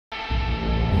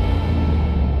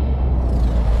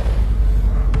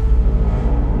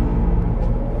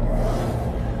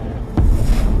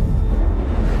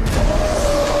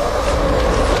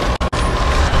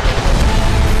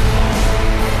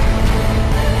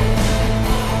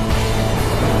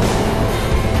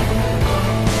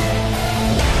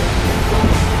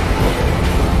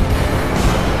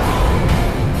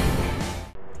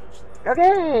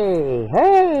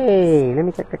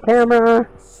check the camera.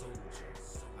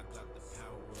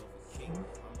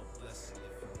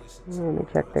 Let me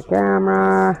check the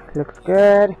camera. Looks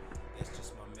good.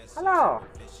 Hello,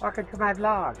 welcome to my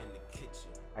vlog.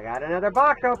 I got another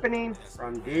box opening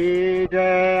from DJI.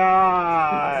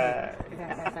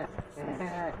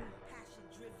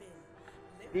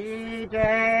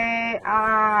 DJI.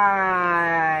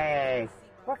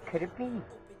 What could it be?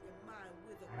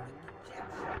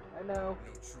 I know.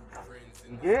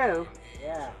 You do?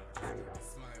 Yeah.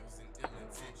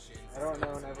 I don't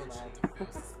know, never mind.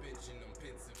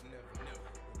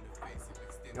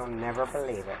 You'll never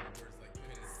believe it.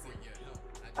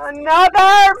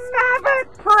 Another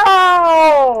Mavic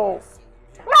Pro!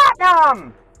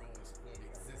 Platinum!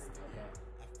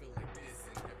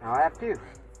 Now I have two.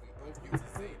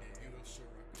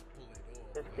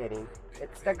 Just kidding.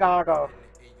 It's the goggles.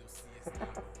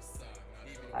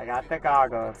 I got the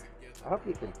goggles. I hope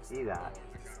you can see that.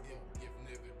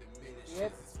 See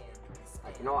it?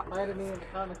 I cannot. Reply to me in the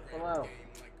comments below.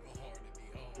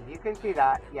 If you can see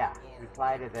that, yeah,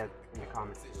 reply to this in the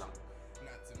comments below.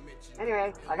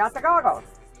 Anyway, I got the goggles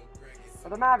for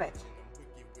the Mavic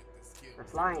for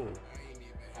flying.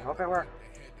 I hope it works.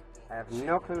 I have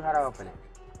no clue how to open it.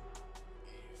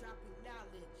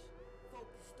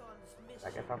 I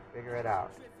guess I'll figure it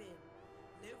out.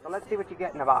 So let's see what you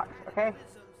get in the box, okay?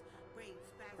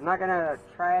 I'm not gonna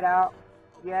try it out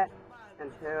yet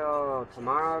until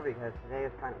tomorrow because today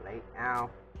is kind of late now.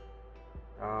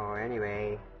 So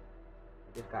anyway,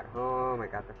 I just got home, I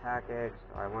got the package,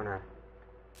 so I wanna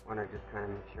just kind of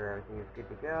make sure everything is good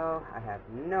to go. I have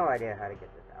no idea how to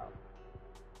get this out.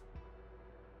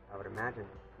 I would imagine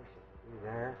push it through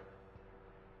there.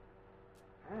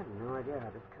 I have no idea how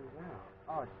this comes out.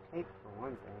 Oh, it's tape for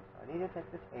one thing, so I need to take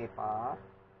the tape off.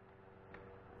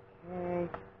 Okay.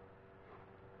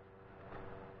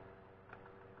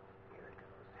 Here it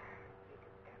goes. Take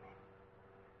it coming.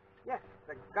 Yes,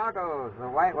 the goggles, the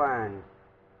white ones.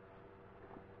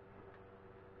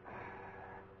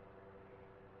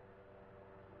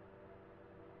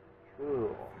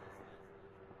 Cool.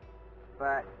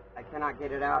 But I cannot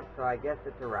get it out, so I guess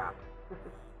it's a wrap.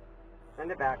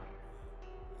 Send it back.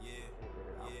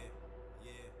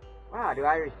 Wow, do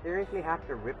I seriously have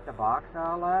to rip the box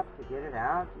all up to get it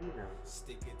out? Jesus.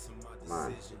 Come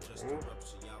on. Okay.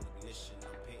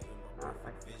 Not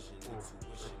like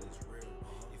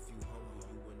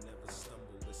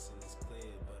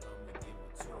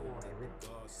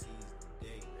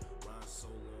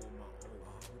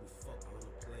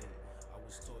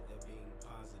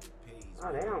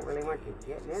oh, they don't really want you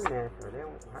getting in there, so they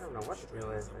don't, I don't know what the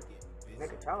deal is.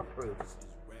 Make it childproof.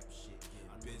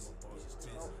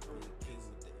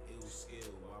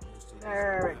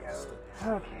 There we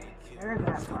go. Okay, there's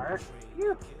that part.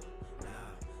 Phew.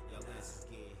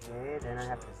 Okay, then I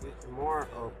have to do some more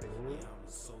opening.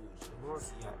 Some more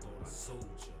cutting.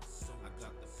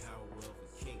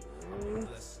 Okay.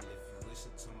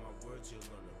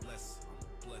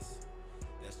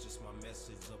 That's just my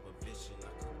message of a vision. I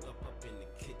cooked up in the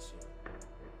kitchen.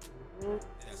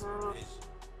 That's my vision.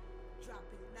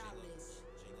 Dropping knowledge,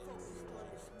 focused on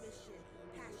this mission,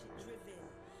 passion driven.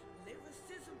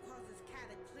 Lyricism causes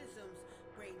cataclysms,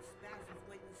 brain spasms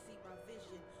when you see my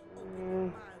vision. Open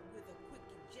your mind with a quick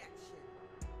injection.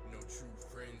 No true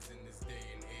friends in this day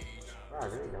and age. Wow, I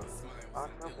really don't. Smiles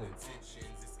and ill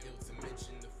intentions. It's ill to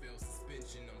mention the failed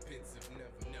suspension. I'm pensive,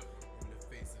 never. In the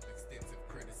face of extensive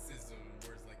criticism,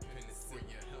 words like penicillin. For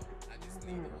your help, I just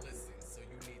need to listen. So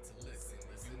you need to listen.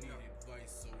 You need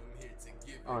advice, so I'm here to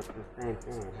give it. Oh, it's the same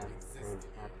thing. It has the same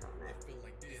patch on I it. feel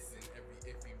like this and every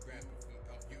iffy rapper from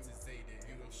out you to say that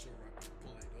you don't sure I could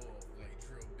pull it off like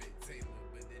Drill Bit Taylor,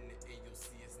 but in the end you'll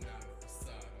see it's not a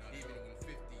facade. Not even when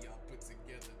 50 I'll put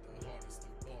together the hardest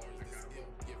of bars. This ill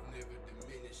gift never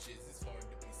diminishes. It's hard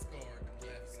to be scarred. I'm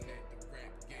laughing at the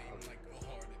rap game like a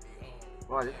heart of the all.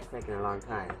 Boy, this is taking a long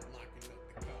time.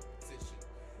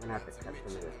 I'm gonna have to cut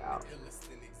some of this out.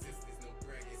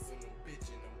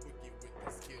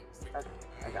 Okay,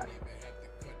 I got it.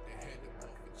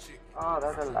 Oh,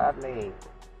 those are lovely.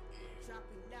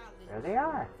 There they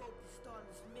are.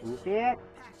 Can you see it?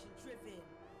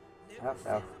 I hope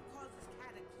so.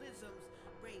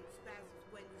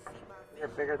 These are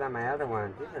bigger than my other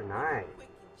ones. These are nice.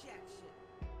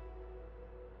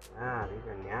 Wow, these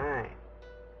are nice.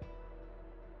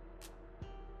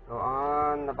 So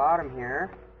on the bottom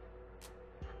here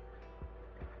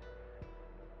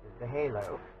is the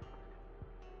halo.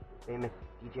 The famous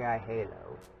DJI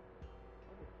halo.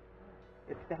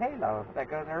 It's the halo that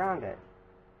goes around it.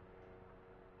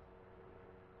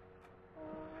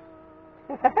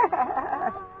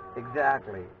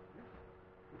 Exactly.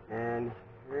 And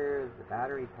Here's the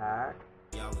battery pack.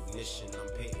 Y'all ignition, I'm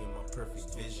painting my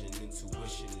perfect vision.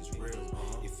 Intuition is real.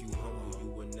 If you humble,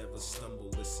 you will never stumble.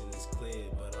 Listen is clear,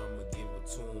 but I'ma give it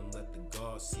to him. Let the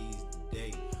God seize the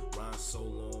day. Rhyme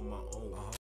solo on my own.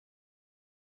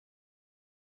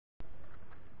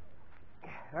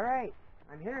 Alright,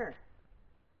 I'm here.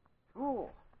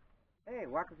 Cool. Hey,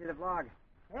 welcome to the vlog.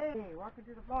 Hey, welcome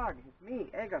to the vlog. It's me,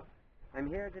 Ego. I'm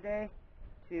here today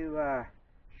to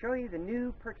show you the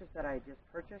new purchase that I just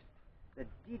purchased. The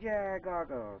DJI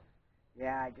goggles.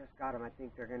 Yeah, I just got them. I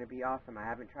think they're going to be awesome. I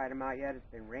haven't tried them out yet.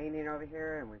 It's been raining over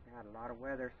here and we've had a lot of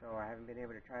weather, so I haven't been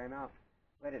able to try them out.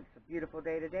 But it's a beautiful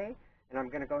day today, and I'm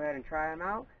going to go ahead and try them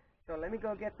out. So let me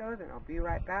go get those, and I'll be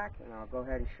right back, and I'll go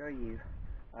ahead and show you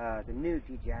the new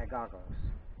DJI goggles.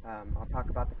 I'll talk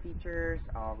about the features,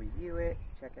 I'll review it,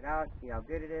 check it out, see how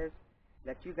good it is,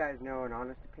 let you guys know an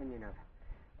honest opinion of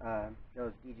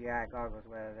those DJI goggles,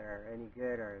 whether they're any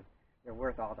good or they're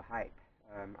worth all the hype.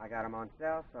 I got them on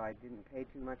sale, so I didn't pay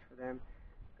too much for them.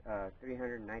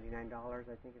 $399,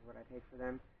 I think, is what I paid for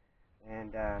them.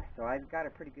 And so I got a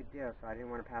pretty good deal, so I didn't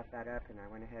want to pass that up, and I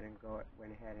went ahead and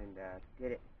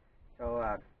did it. So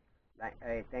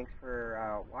hey, thanks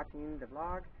for watching the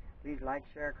vlog. Please like,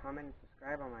 share, comment, and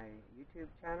subscribe on my YouTube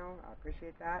channel. I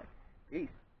appreciate that. Peace.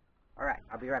 Alright,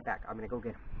 I'll be right back. I'm going to go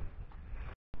get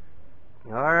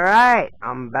them. Alright,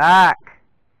 I'm back.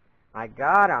 I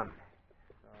got them.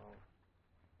 So,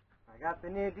 I got the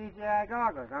new DJI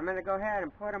goggles. I'm going to go ahead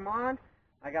and put them on.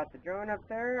 I got the drone up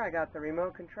there. I got the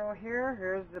remote control here.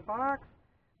 Here's the box.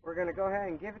 We're going to go ahead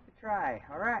and give it a try.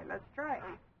 Alright, let's try it.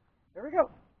 Here we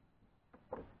go.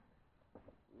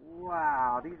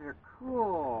 Wow, these are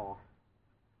cool.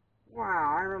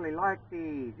 Wow, I really like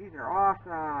these. These are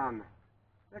awesome.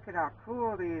 Look at how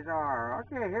cool these are.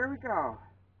 Okay, here we go.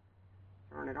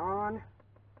 Turn it on.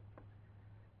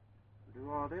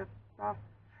 Do all this stuff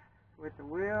with the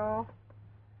wheel.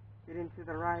 Get into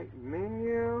the right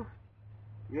menu.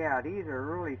 Yeah, these are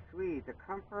really sweet. The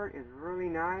comfort is really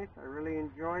nice. I really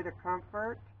enjoy the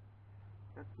comfort.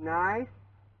 That's nice.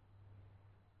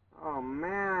 Oh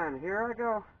man, here I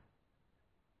go.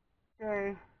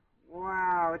 Okay.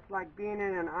 Wow, it's like being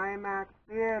in an IMAX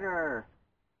theater.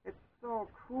 It's so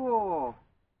cool.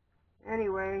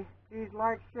 Anyway, please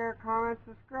like, share, comment,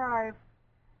 subscribe.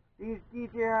 These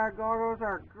DJI goggles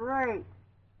are great.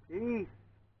 Peace.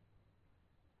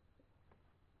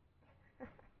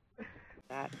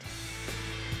 That.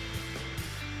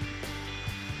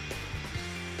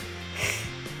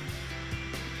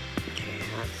 Okay,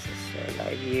 that's the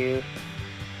third view. It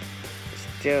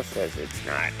still says it's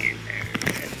not in there.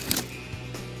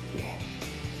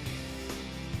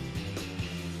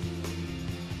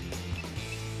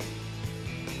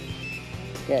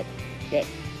 Good.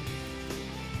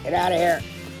 Get out of here.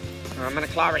 I'm gonna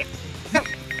clobber you.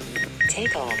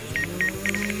 Take off.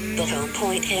 The home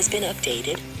point has been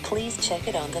updated. Please check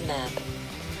it on the map.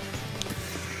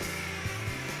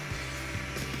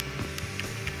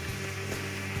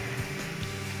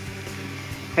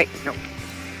 Hey, no.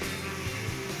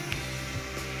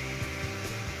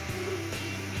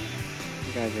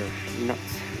 You guys are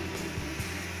nuts.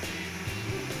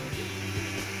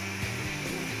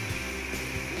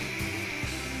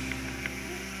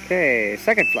 Okay,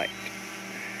 second flight.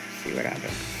 See what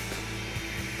happens.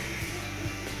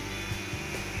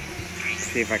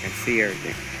 See if I can see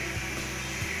everything.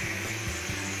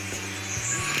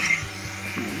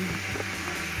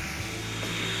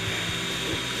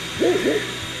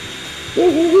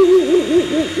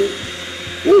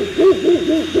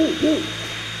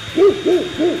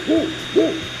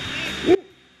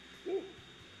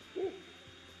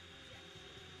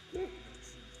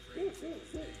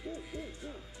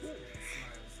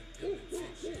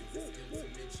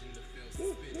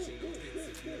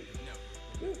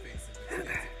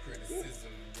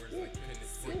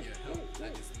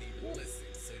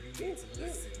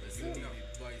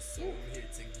 So I'm here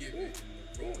to give it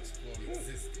in the rawest form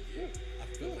existed. I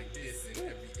feel like this in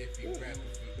every iffy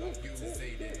rapper from you to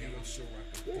say that you don't sure I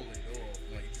can pull it off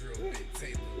like drill bit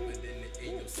Taylor, but in the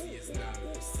end you'll see it's not a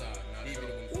facade. Not even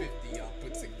when 50 I'll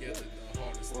put together the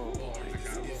hardest of bar.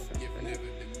 If never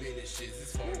diminishes,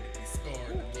 it's hard to be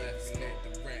scarred. I'm laughing at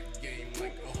the rap game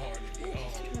like a hard to be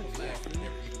hard. I'm laughing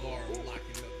every bar, I'm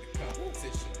locking up the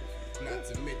competition. Not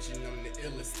to mention I'm the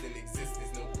illest in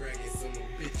existence, no bragging, some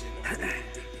bitching. I'm really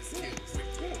with the skill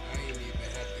quickly. I ain't even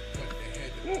had to cut the head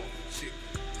off the chick.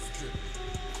 It's dripping.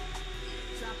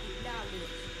 Dropping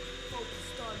knowledge,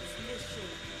 focused on this mission,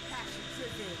 passion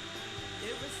driven.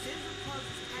 Lyricism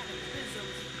causes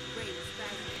cataclysms. Great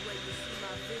spasms when you see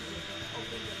my vision.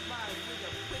 Open your mind with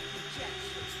a quick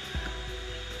rejection.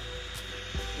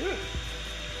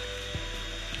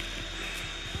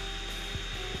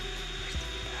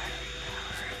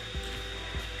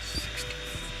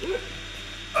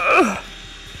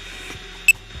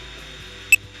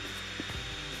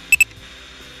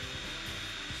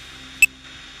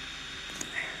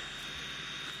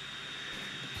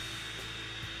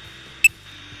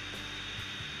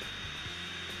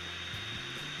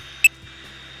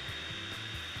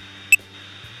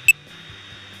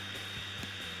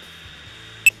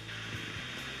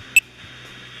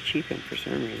 cheapened for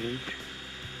some reason.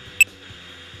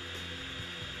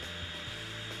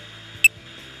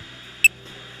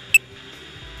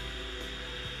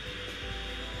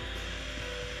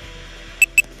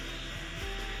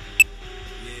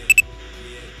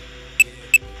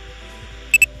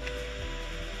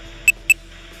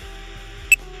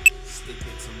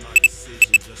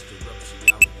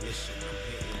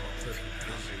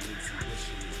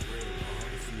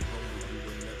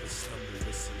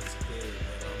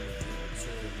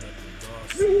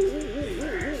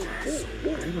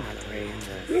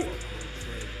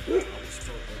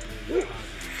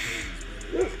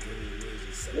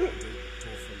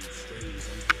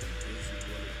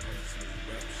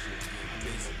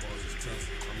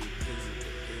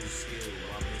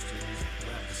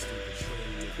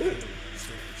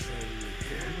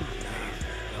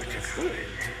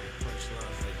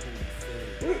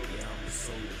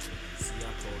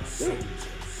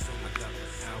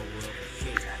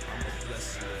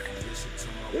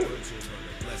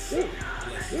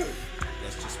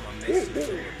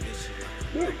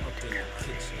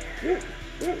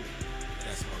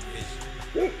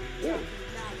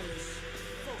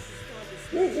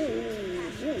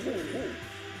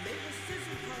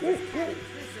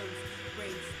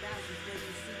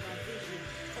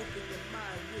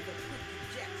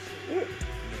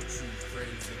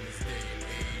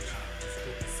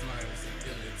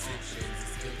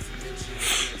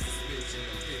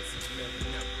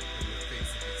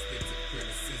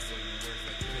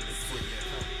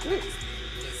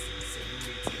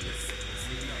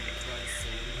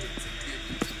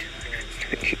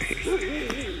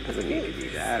 Doesn't need to be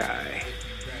that high.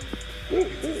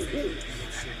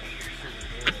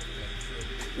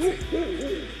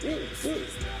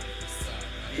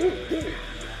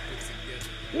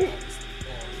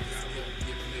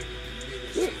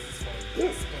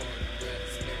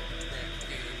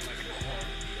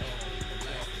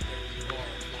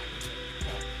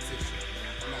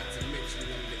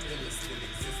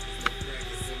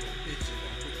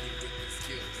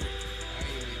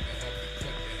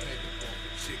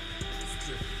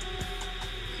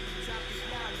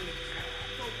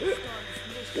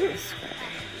 This way.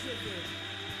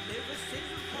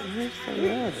 Where's the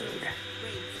road?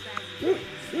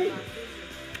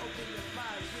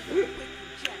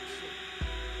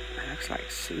 That looks like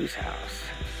Sue's house.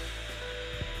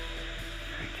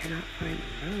 I cannot find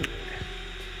the road.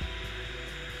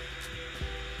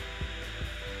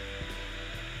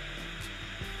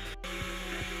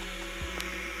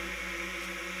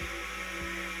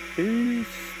 Peace,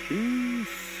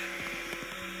 peace.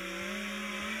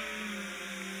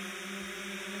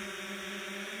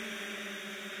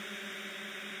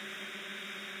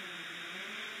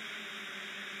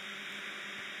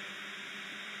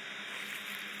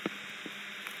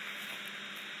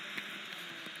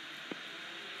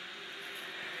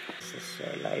 This is so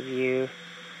live view.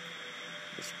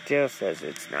 It still says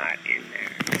it's not in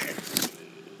there.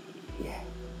 Yeah.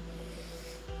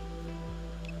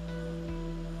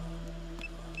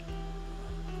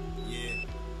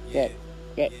 Good.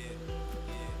 Good.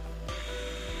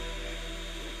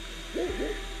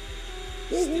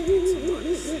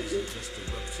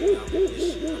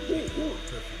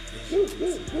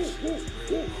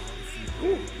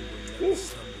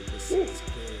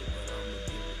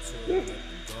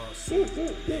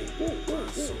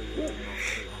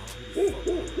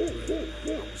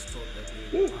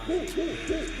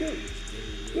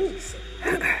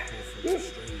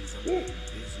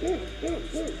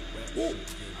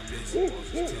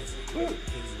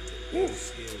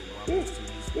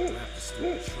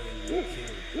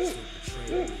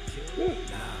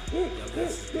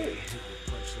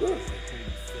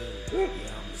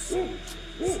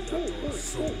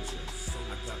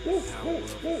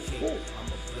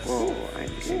 Whoa, I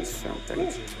need something.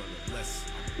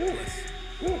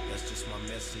 That's just my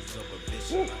message of a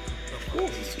vision.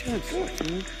 It's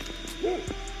translating.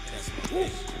 That's my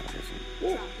vision.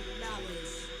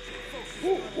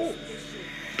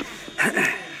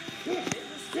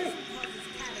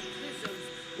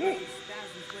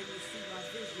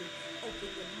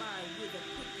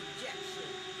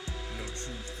 No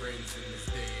true friends in this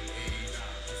day and age.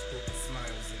 Just broken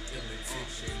smiles and ill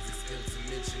intentions. It's ill to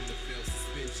mention the failed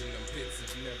suspension. I'm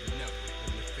pensive, never.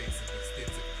 In the face of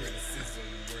extensive criticism,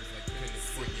 words like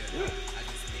penicillin. I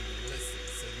just need to listen,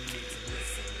 so you need to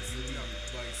listen. There's enough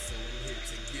advice, so I'm here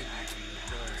to give you from the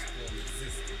bars form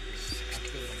existence. I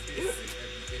feel I'm busy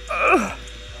every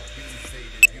you say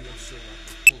that you don't show I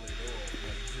can pull it off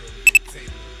like drill bit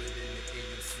Taylor, but in the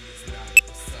AUC is not a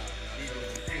facade. Even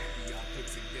on 50, I put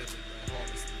together the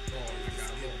hardest of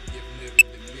bars.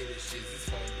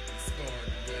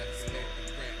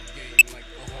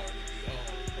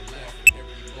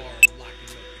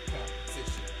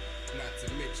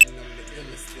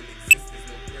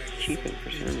 skipping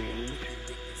for some reason.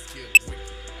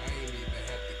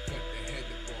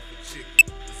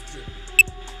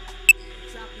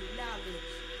 Dropping knowledge,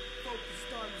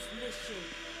 focused on this mission,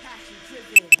 passion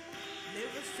driven.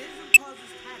 Lyricism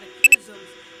causes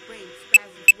cataclysms, brain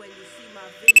spasms when you see my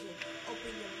vision.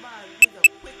 Open your mind with a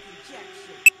quick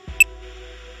injection.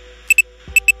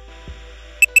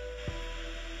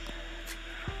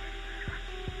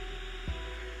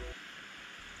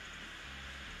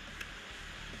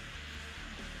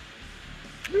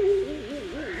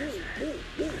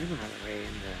 I'm all the way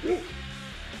in the...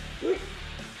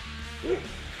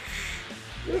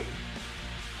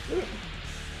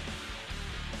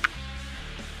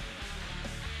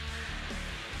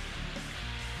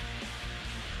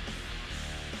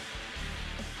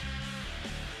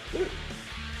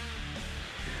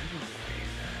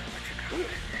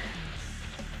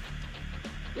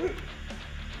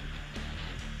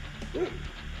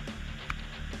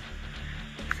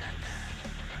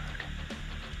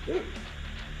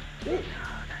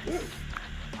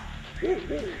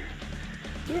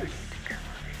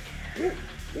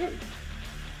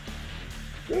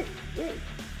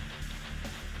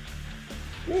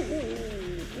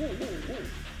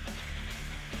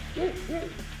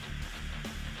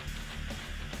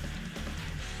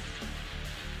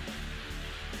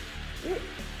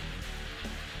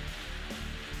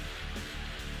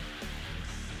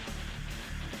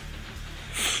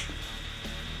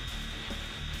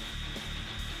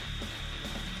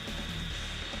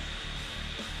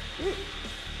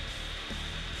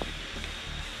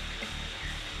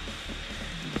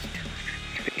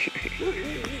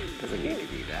 Doesn't need to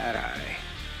be that high.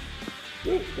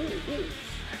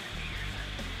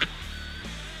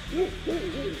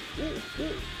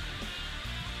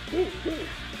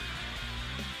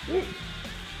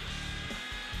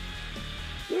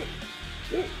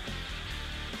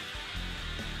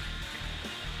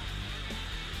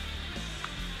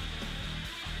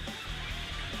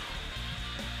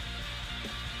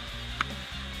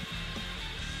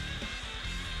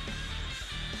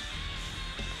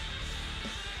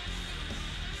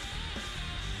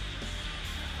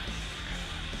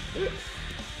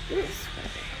 This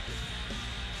way.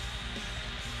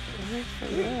 Where's the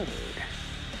road?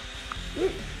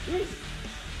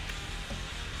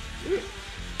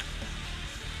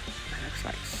 That looks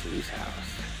like Sue's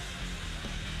house.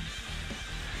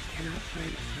 I cannot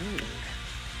find the road.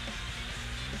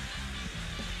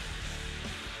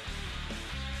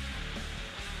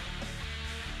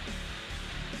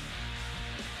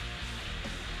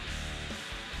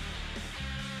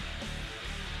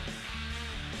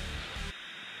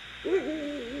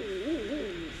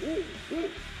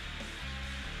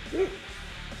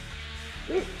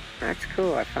 That's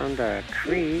cool, I found a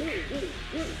creek.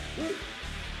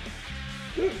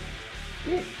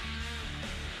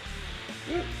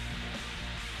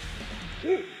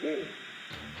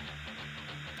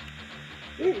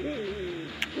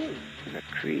 The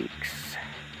creeks.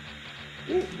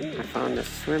 I found a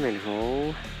swimming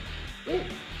hole.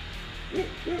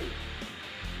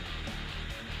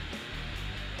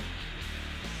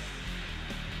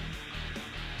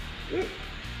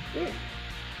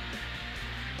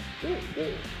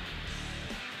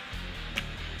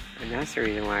 And that's the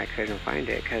reason why I couldn't find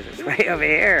it, because it's way over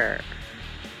here.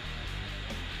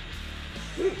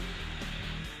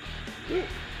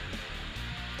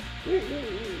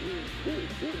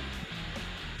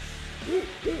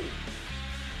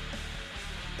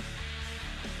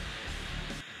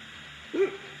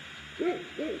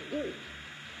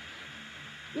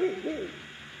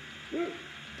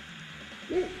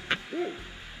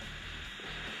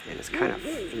 And it's kind of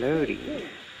floaty.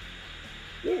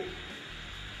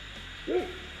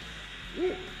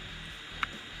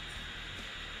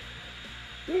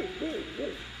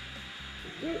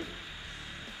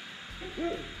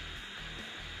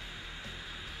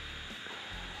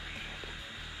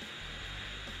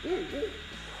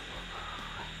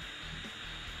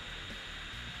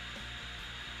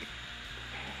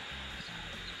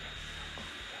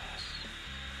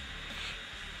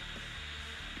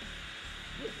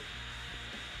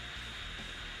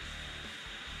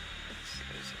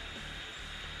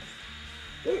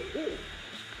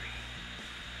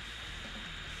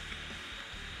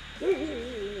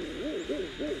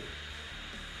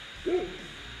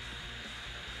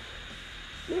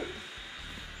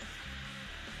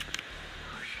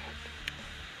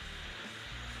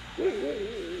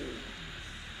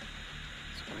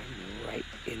 So I'm right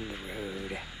in the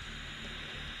road,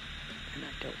 and I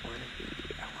don't want to be.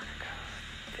 I want to go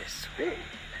this way.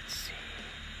 Let's see.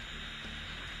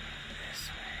 This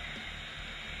way.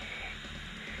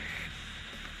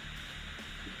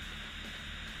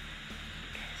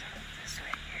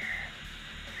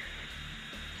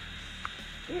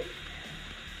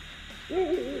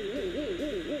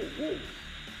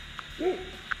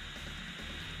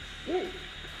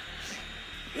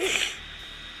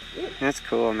 That's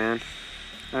cool, man.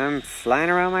 I'm flying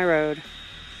around my road,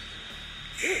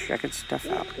 checking stuff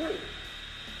out.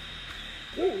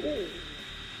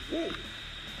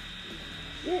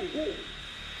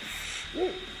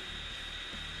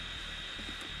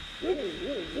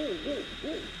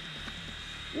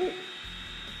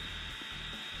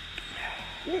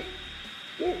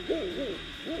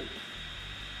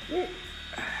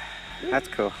 That's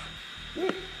cool.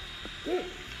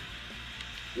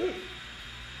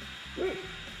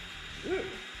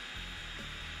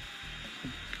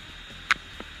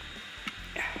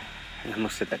 I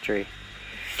almost hit that tree.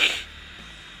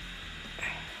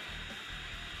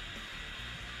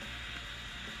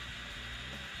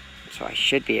 So I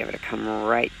should be able to come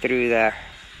right through there.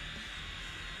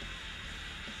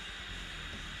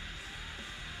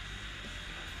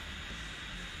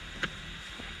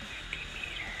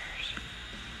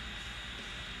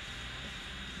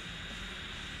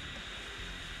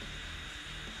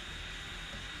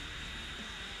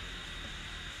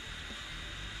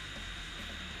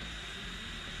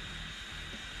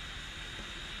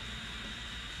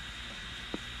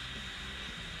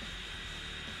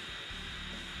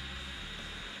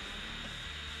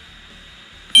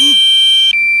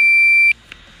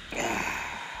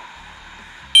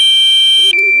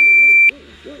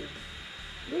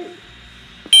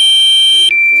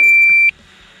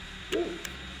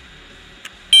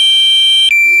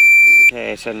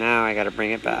 Okay, so now I gotta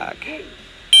bring it back.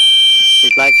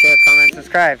 Please like, share, comment,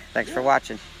 subscribe. Thanks for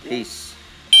watching. Peace.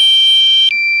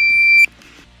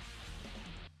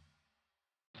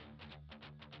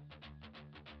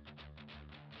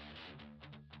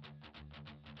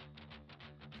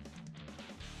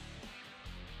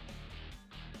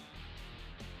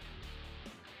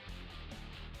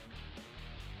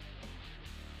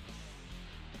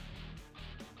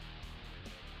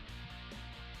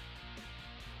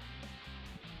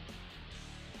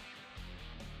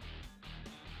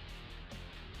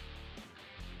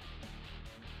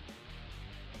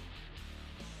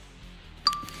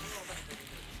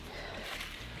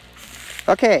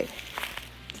 Okay,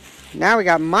 now we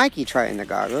got Mikey trying the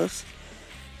goggles.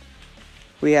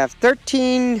 We have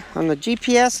 13 on the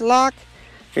GPS lock.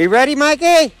 Are you ready,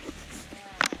 Mikey?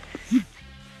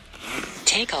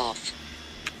 Take off.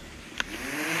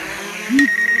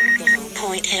 The home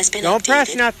point has been Don't updated.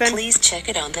 press nothing. Please check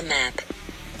it on the map.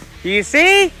 Do you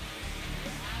see?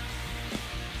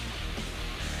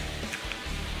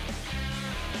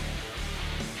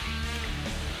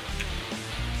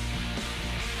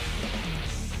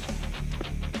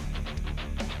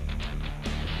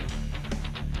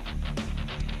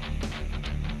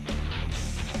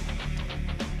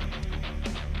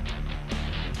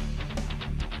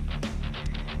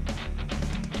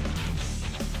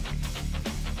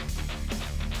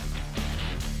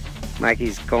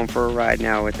 Mikey's going for a ride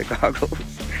now with the goggles.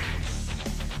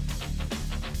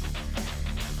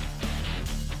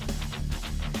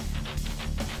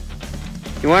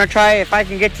 You want to try if I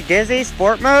can get you dizzy,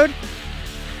 sport mode?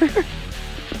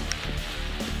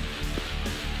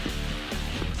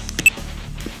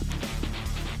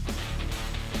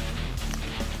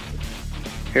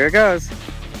 Here it goes.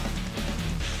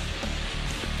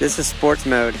 This is sports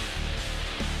mode.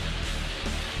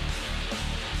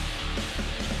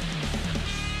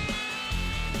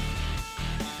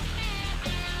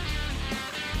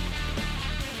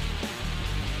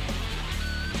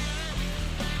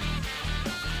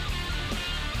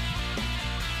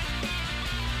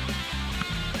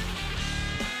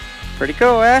 Pretty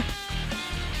cool, eh?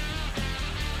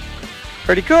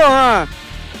 Pretty cool, huh?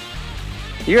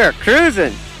 You're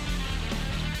cruising.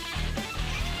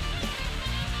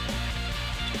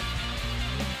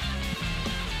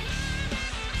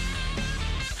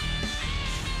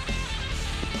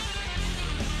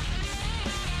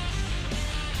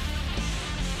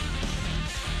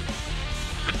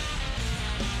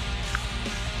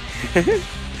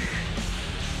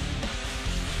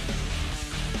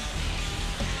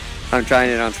 I'm trying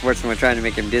it on Sportsman, trying to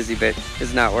make him dizzy, but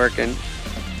it's not working.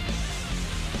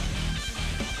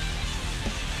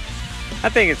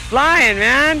 That thing is flying,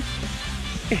 man!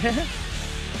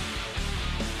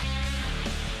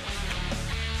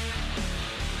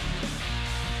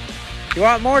 You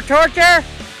want more torture?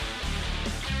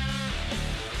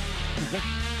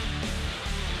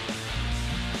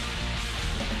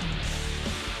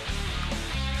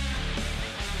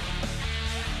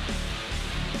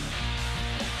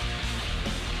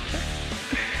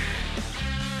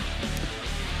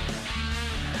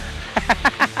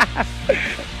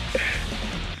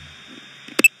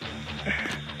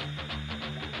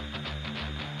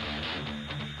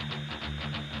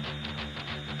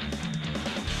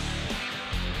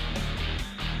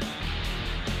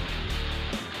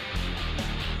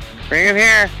 Bring him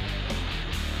here.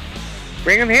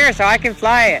 Bring him here so I can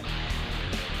fly it.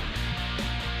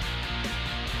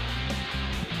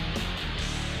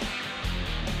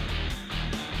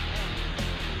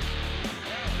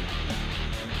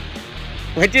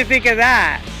 What'd you think of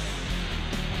that?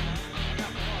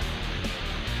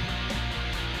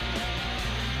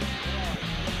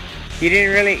 You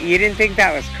didn't think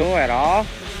that was cool at all?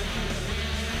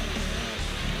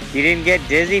 You didn't get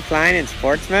dizzy flying in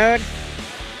sports mode?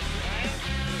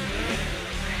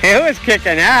 It was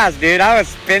kicking ass, dude. I was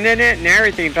spinning it and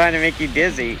everything trying to make you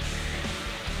dizzy.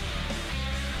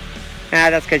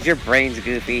 Ah, that's because your brain's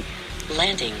goofy.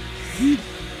 Landing.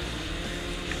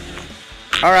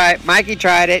 All right, Mikey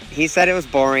tried it. He said it was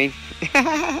boring.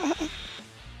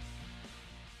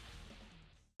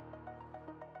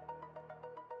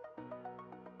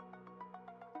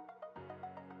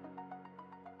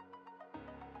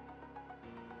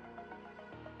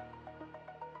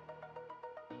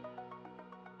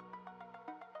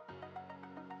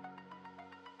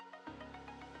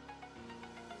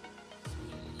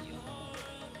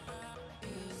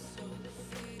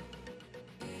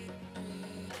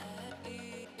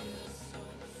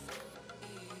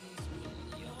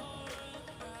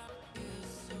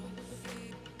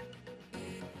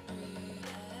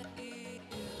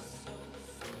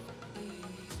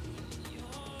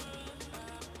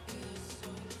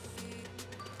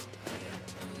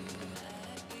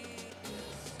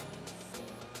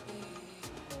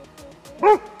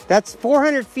 That's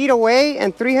 400 feet away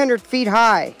and 300 feet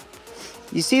high.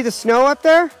 You see the snow up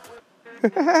there?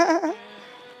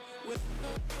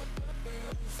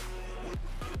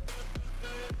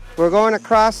 We're going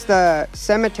across the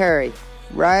cemetery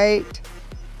right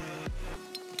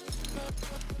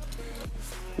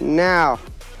now.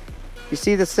 You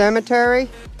see the cemetery?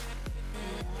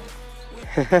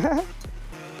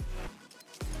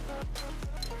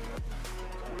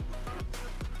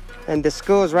 And the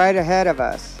school is right ahead of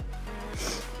us.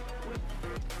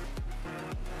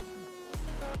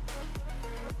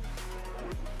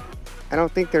 I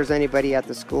don't think there's anybody at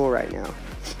the school right now.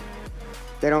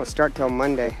 They don't start till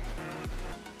Monday.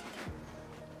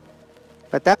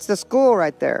 But that's the school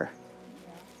right there.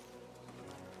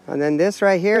 And then this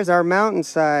right here is our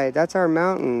mountainside. That's our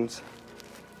mountains.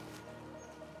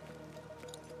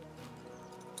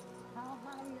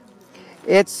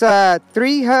 It's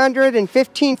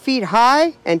 315 feet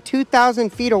high and 2,000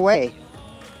 feet away.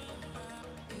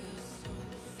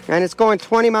 And it's going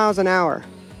 20 miles an hour.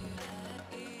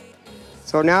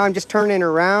 So now I'm just turning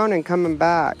around and coming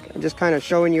back. I'm just kind of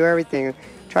showing you everything.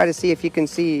 Try to see if you can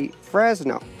see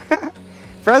Fresno.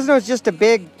 Fresno is just a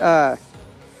big, so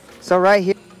right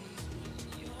here.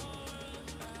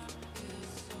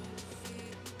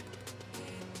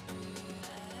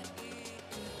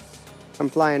 I'm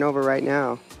flying over right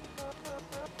now.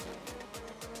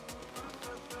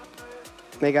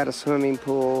 They got a swimming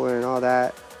pool and all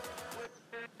that.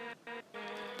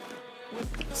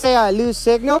 Say I lose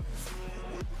signal.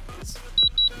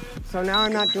 So now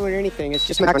I'm not doing anything. It's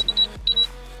just my...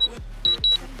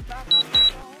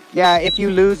 Yeah, if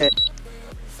you lose it.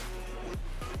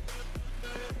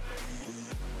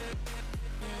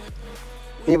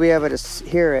 You'll be able to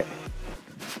hear it.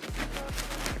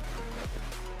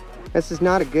 This is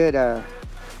not a good,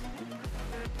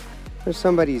 there's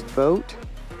somebody's boat.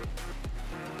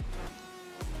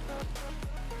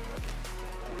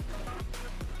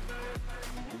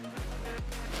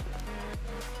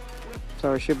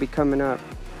 So it should be coming up.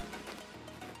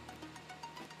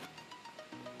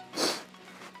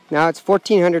 Now it's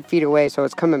 1,400 feet away, so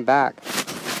it's coming back.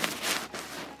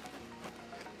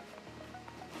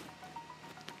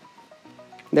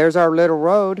 There's our little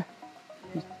road.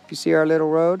 You see our little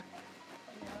road?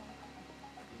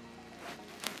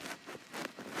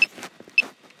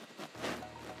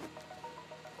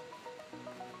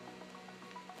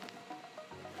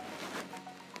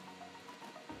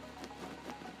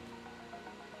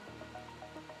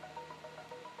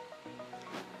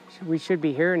 We should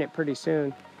be hearing it pretty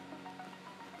soon.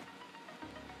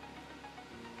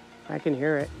 I can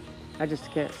hear it. I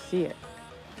just can't see it.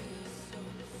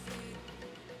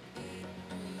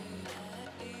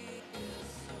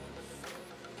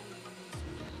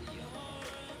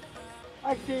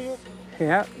 I see it.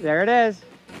 Yep, there it is.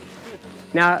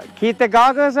 Now keep the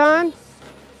goggles on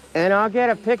and I'll get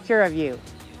a picture of you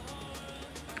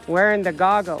wearing the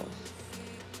goggles.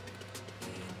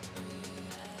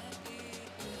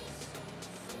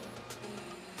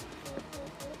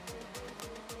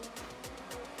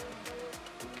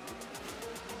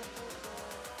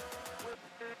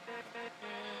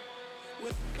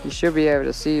 You should be able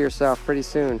to see yourself pretty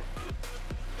soon.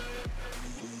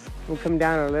 We'll come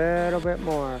down a little bit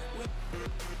more.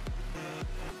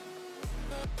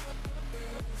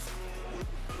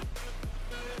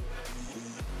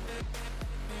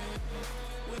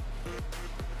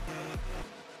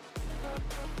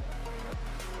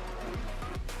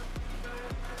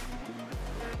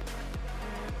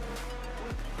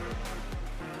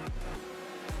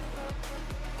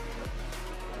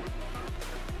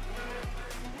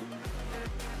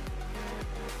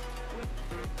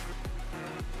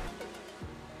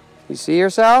 You see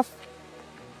yourself?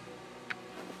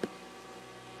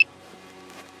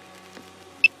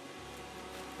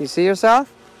 You see yourself?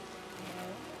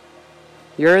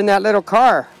 You're in that little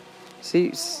car.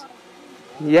 See?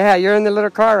 Yeah, you're in the little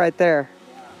car right there.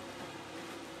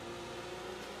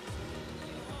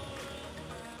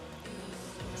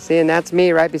 See, and that's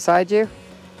me right beside you.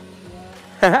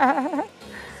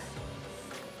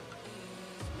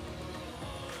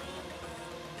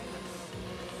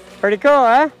 Pretty cool,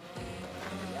 huh?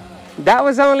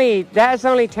 That's only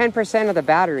 10% of the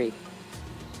battery.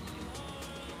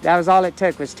 That was all it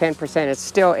took, was 10%. It's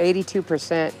still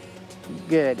 82%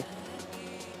 good.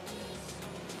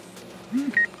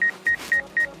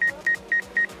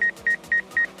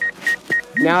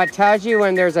 Now it tells you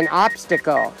when there's an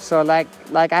obstacle. So like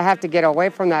I have to get away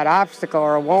from that obstacle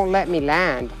or it won't let me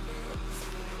land.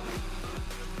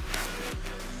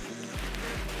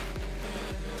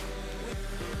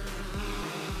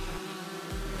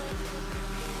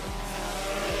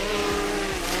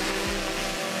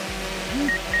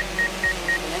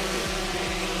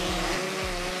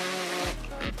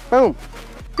 Boom.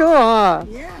 Cool.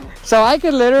 Yeah. So I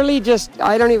could literally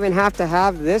I don't even have to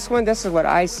have this one. This is what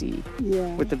I see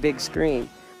with the big screen.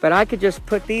 But I could just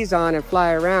put these on and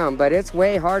fly around. But it's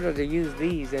way harder to use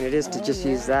these than it is to just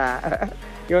use that.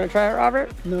 You want to try it, Robert?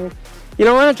 No. You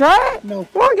don't want to try it? No.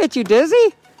 It won't get you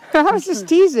dizzy. I was just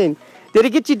teasing. Did it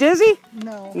get you dizzy?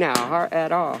 No. No,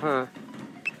 at all, huh?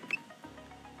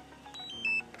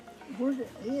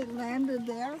 It landed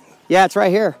there? Yeah, it's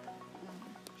right here.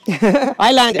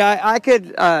 I landed. I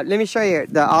could, let me show you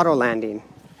the auto landing.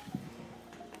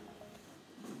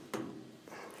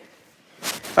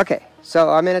 Okay,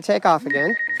 so I'm going to take off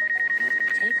again.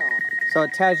 Take off. So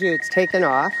it tells you it's taken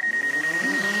off.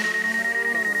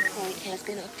 Point has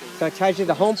been updated. So it tells you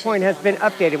the home point has been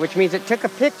updated, which means it took a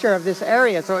picture of this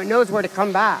area so it knows where to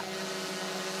come back.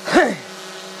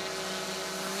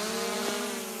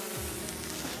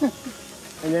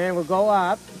 And then we'll go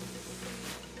up.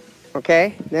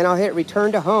 Okay, then I'll hit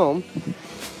return to home.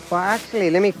 Well, actually,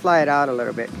 let me fly it out a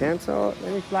little bit. Cancel.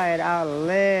 Let me fly it out a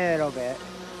little bit.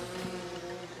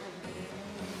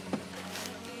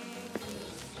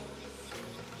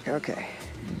 Okay.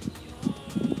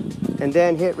 And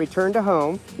then hit return to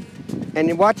home. And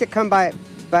then watch it come back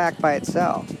by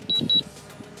itself.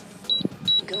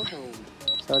 Go home.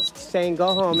 So it's saying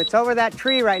go home. It's over that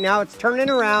tree right now. It's turning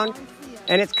around.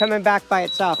 And it's coming back by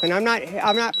itself. And I'm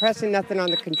not pressing nothing on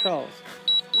the controls.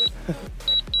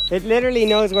 It literally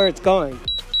knows where it's going.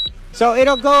 So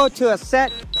it'll go to a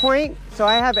set point. So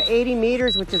I have 80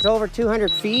 meters, which is over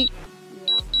 200 feet.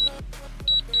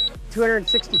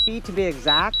 260 feet to be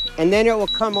exact. And then it will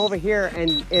come over here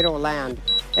and it'll land.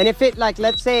 And if it, like,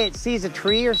 let's say it sees a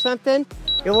tree or something,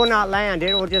 it will not land.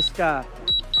 It will just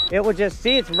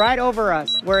see it's right over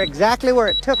us. Exactly where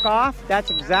it took off, that's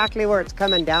exactly where it's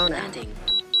coming down at. Landing.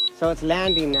 So it's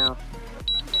landing now.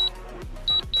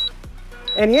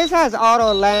 And his has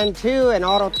auto land too and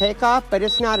auto takeoff, but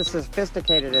it's not as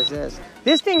sophisticated as this.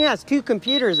 This thing has 2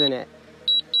 computers in it.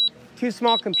 2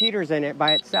 small computers in it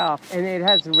by itself. And it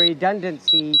has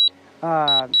redundancy,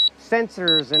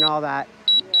 sensors and all that.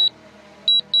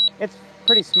 It's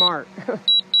pretty smart.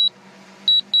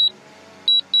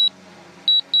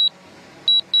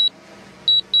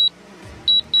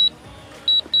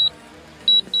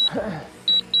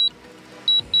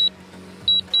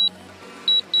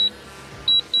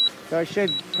 So it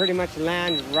should pretty much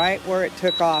land right where it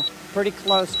took off, pretty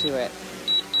close to it.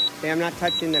 See, I'm not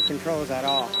touching the controls at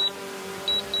all.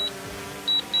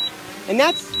 And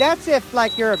that's if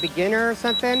like you're a beginner or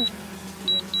something,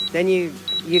 then you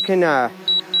can,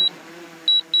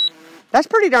 that's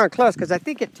pretty darn close because I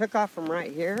think it took off from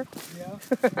right here. Yeah.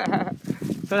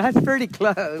 So that's pretty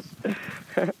close.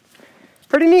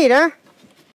 Pretty neat, huh?